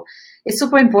step. So it's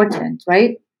super important,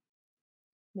 right?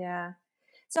 Yeah.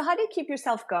 So how do you keep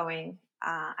yourself going?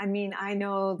 I mean, I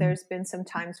know there's been some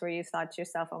times where you've thought to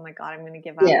yourself, oh my God, I'm going to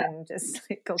give up and just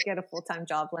go get a full-time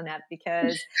job, Lynette,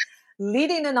 because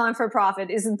leading a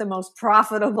non-for-profit isn't the most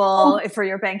profitable for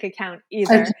your bank account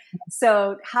either.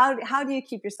 So how do you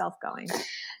keep yourself going?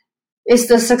 It's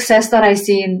the success that I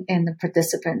see in the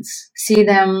participants. See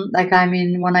them, like, I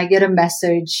mean, when I get a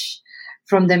message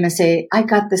from them and say, I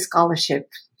got this scholarship,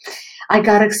 I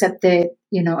got accepted,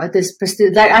 at this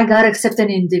like I got accepted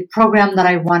in the program that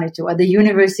I wanted to, at the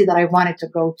university that I wanted to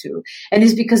go to. And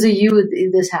it's because of you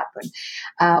this happened.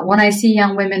 When I see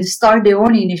young women start their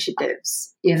own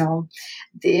initiatives,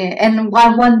 and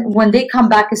when they come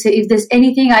back and say, if there's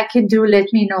anything I can do, let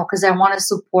me know, because I want to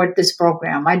support this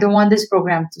program. I don't want this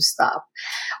program to stop.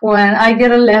 When I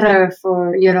get a letter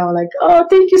for, like, oh,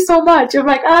 thank you so much. I'm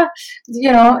like,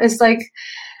 it's like,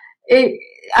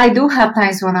 I do have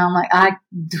times when I'm like, I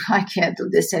can't do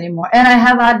this anymore. And I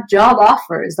have had job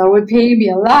offers that would pay me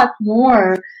a lot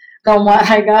more than what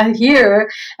I got here.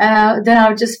 And then I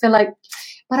would just feel like,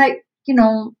 but I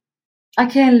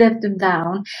can't let them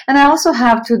down. And I also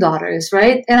have 2 daughters,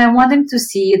 right? And I want them to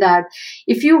see that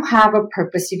if you have a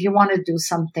purpose, if you want to do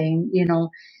something,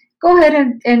 go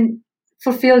ahead and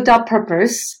fulfill that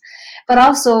purpose. But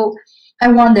also, I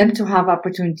want them to have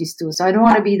opportunities too. So I don't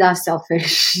want to be that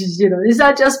selfish. It's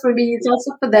not just for me. It's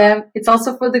also for them. It's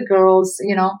also for the girls,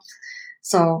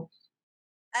 So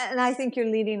And I think you're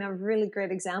leading a really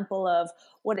great example of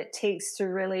what it takes to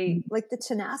really, like, the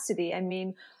tenacity. I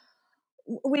mean,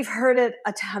 we've heard it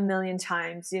a million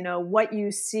times, you know, what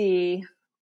you see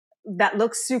that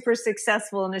looks super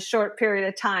successful in a short period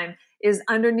of time is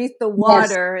underneath the Yes,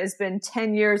 water has been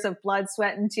 10 years of blood,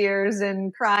 sweat, and tears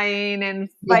and crying and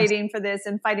yes. fighting for this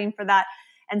and fighting for that.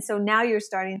 And so now you're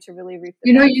starting to really reap the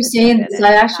You know, you benefits of saying it. this, I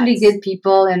And actually that's, get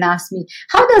people and ask me,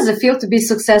 how does it feel to be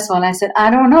successful? And I said,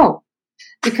 I don't know,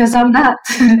 because I'm not.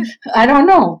 I don't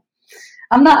know.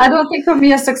 I'm not, I don't think of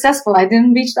me as successful. I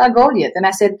didn't reach that goal yet. And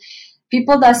I said,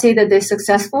 people that say that they're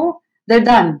successful, they're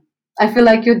done. I feel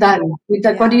like you're done. With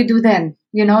like, what do yeah, you do then?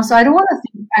 You know, so I don't want to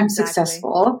think I'm exactly.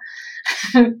 successful.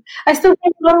 I still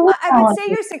think a lot of work I would now. say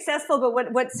you're successful,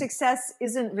 but what success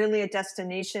isn't really a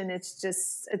destination. It's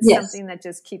Yes, something that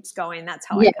just keeps going. That's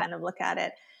how I yeah, kind of look at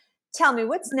it. Tell me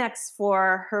what's next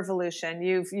for Hervolution.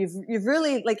 You've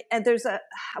really, like, and there's a,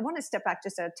 I want to step back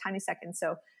just a tiny second.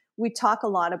 So we talk a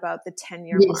lot about the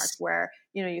 10-year mark yes. where,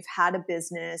 you know, you've had a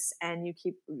business and you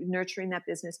keep nurturing that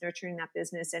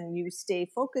business, and you stay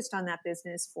focused on that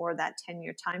business for that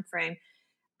 10-year time frame.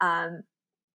 Um,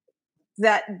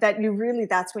 that you really,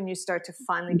 that's when you start to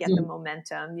finally get the Mhm.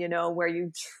 momentum, you know, where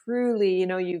you truly, you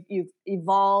know, you've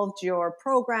evolved your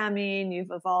programming, you've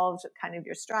evolved kind of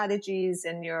your strategies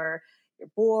and your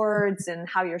boards and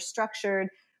how you're structured.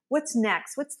 What's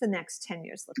next? What's the next 10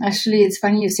 years look like? Actually, it's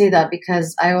funny you say that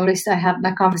because I have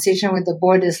my conversation with the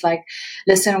board is like,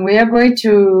 listen, we are going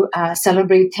to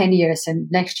celebrate 10 years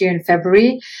and next year in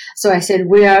February. So I said,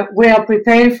 we are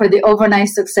preparing for the overnight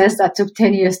success that took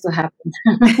 10 years to happen.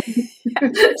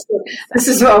 Yes, So this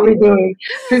is what we're exactly. doing,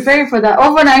 preparing for the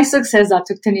overnight success that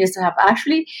took 10 years to happen.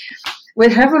 Actually,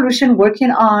 with Revolution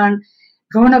working on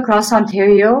going across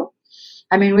Ontario,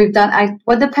 I mean,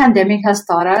 what the pandemic has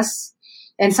taught us,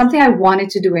 and something I wanted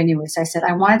to do anyways. I said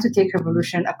I wanted to take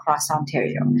Revolution across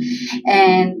Ontario.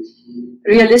 And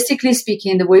realistically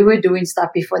speaking, the way we're doing stuff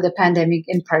before the pandemic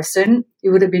in person, it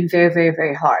would have been very, very,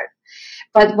 very hard.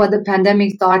 But what the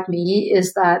pandemic taught me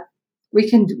is that we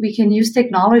can use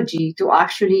technology to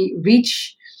actually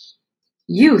reach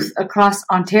youth across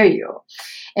Ontario.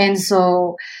 And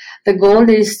so the goal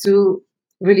is to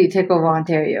really take over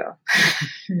Ontario.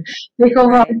 Take over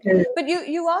Right. Ontario. But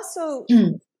you also,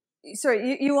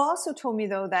 sorry, you also told me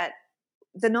though that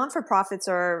the non-for-profits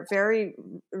are very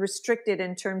restricted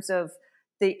in terms of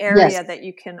the Yes. area that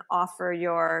you can offer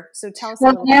your, so tell us a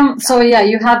Well, little bit about so that. yeah,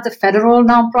 you have the federal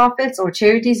nonprofits or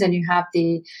charities, and you have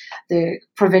the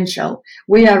provincial.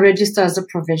 We are registered as a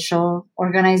provincial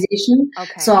organization,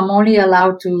 so Okay, I'm only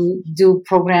allowed to do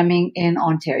programming in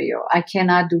Ontario. I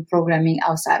cannot do programming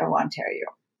outside of Ontario.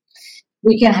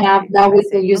 We can have okay, that I with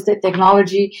the see. use Okay, the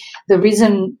technology. The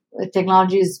reason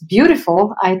technology is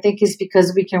beautiful, I think, is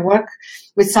because we can work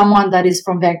with someone that is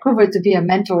from Vancouver to be a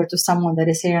mentor to someone that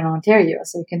is here in Ontario.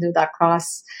 So we can do that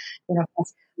cross, you know.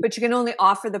 but you can only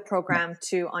offer the program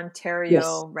to Yes, Ontario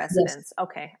yes, residents.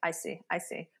 Okay, I see.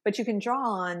 But you can draw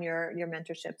on your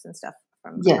mentorships and stuff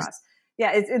from yes, across.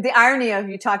 Yeah, it's the irony of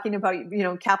you talking about, you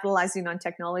know, capitalizing on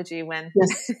technology when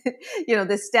yes. you know,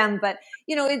 the STEM. But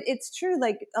you know, it's true.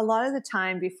 Like a lot of the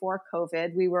time before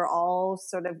COVID, we were all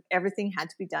sort of, everything had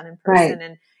to be done in Right. person,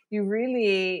 and you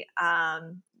really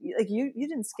like you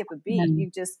didn't skip a beat. Mm. You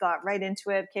just got right into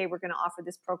it. Okay, we're going to offer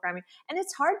this programming, and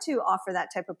it's hard to offer that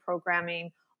type of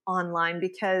programming online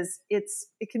because it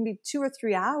can be 2 or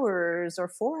 3 hours or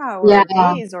 4 hour Yeah,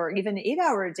 days or even 8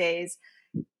 hour days.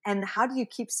 And how do you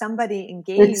keep somebody it's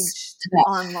engaged tough.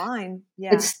 online?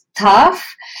 Yeah. It's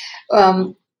tough.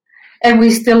 Um, and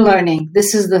we're still learning.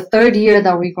 This is the third year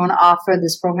that we're going to offer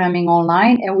this programming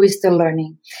online, and we're still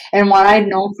learning. And what I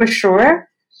know for sure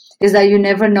is that you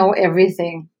never know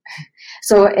everything.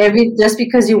 So just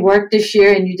because you Right. worked this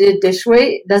year and you did it this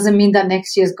way doesn't mean that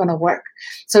next year is going to work.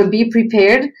 So to be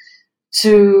prepared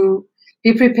to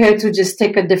just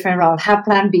take a different route, have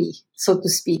plan B, so to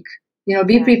speak. You know,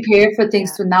 be Yeah. prepared for things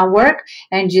Yeah. to not work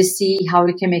and just see how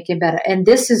we can make it better. And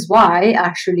this is why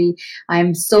actually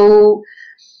I'm so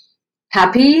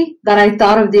happy that I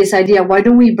thought of this idea. Why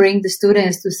don't we bring the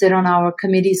students to sit on our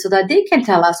committee so that they can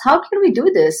tell us, how can we do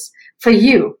this for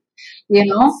you? You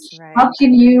know, That's how right. I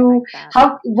can really you, like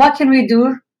that. what can we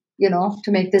do, you know,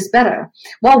 to make this better?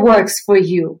 What works for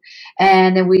you?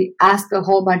 And then we ask a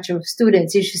whole bunch of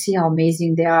students. You should see how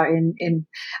amazing they are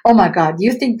oh my God,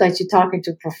 you think that you're talking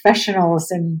to professionals,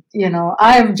 and, you know,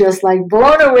 I am just like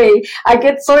blown away. I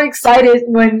get so excited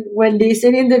when they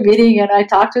sit in the meeting and I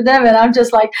talk to them, and I'm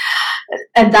just like,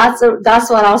 and that's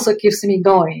what also keeps me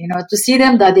going, you know, to see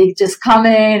them, that they just come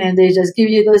in and they just give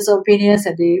you those opinions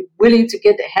and they're willing to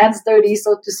get their hands dirty,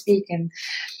 so to speak. And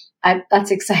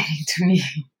that's exciting to me.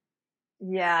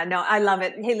 Yeah, no, I love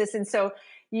it. Hey, listen, so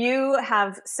you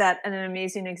have set an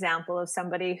amazing example of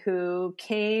somebody who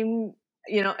came,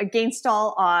 against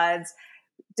all odds,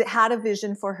 had a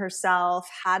vision for herself,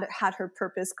 had her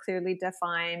purpose clearly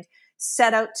defined,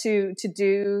 set out to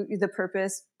do the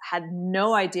purpose, had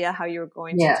no idea how you were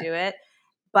going to do it,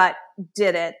 but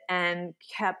did it and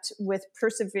kept with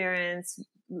perseverance,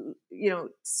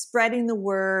 spreading the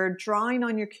word, drawing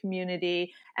on your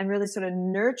community, and really sort of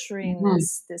nurturing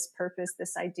this purpose,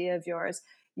 this idea of yours.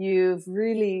 You've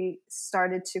really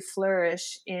started to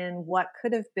flourish in what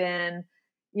could have been,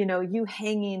 you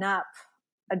hanging up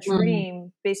a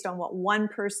dream based on what one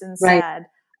person said.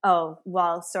 Oh,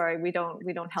 well, sorry, we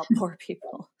don't help poor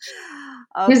people.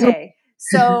 Okay.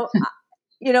 So,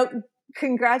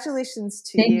 congratulations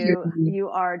to you. You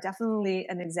are definitely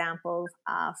an example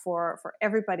for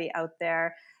everybody out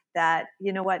there that,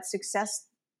 success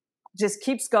just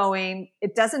keeps going.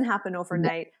 It doesn't happen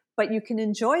overnight, but you can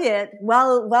enjoy it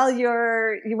while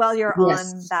you're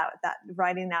on that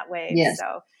riding that wave.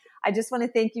 So I just want to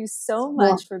thank you so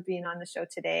much for being on the show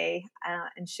today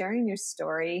and sharing your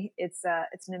story. It's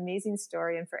an amazing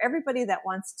story. And for everybody that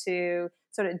wants to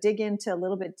sort of dig into a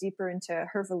little bit deeper into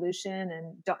Hervolution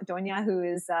and Donya, who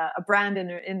is a brand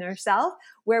in herself,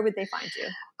 where would they find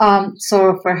you?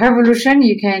 So for Hervolution,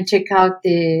 you can check out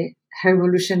the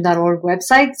hervolution.org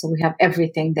website. So we have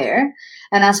everything there.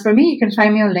 And as for me, you can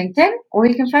find me on LinkedIn or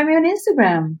you can find me on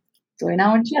Instagram,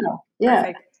 Doina Onchero. Yeah.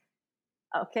 Perfect.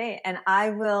 Okay, and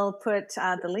I will put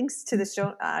the links to the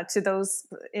show to those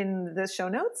in the show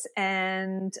notes.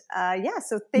 And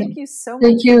so thank you so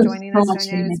much for joining us,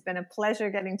 Donya. It's been a pleasure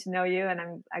getting to know you, and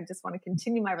I just want to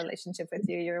continue my relationship with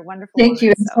you. You're a wonderful Thank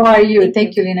woman, you. So are you.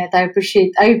 Thank you, Lynette. I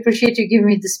appreciate you giving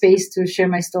me the space to share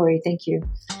my story. Thank you.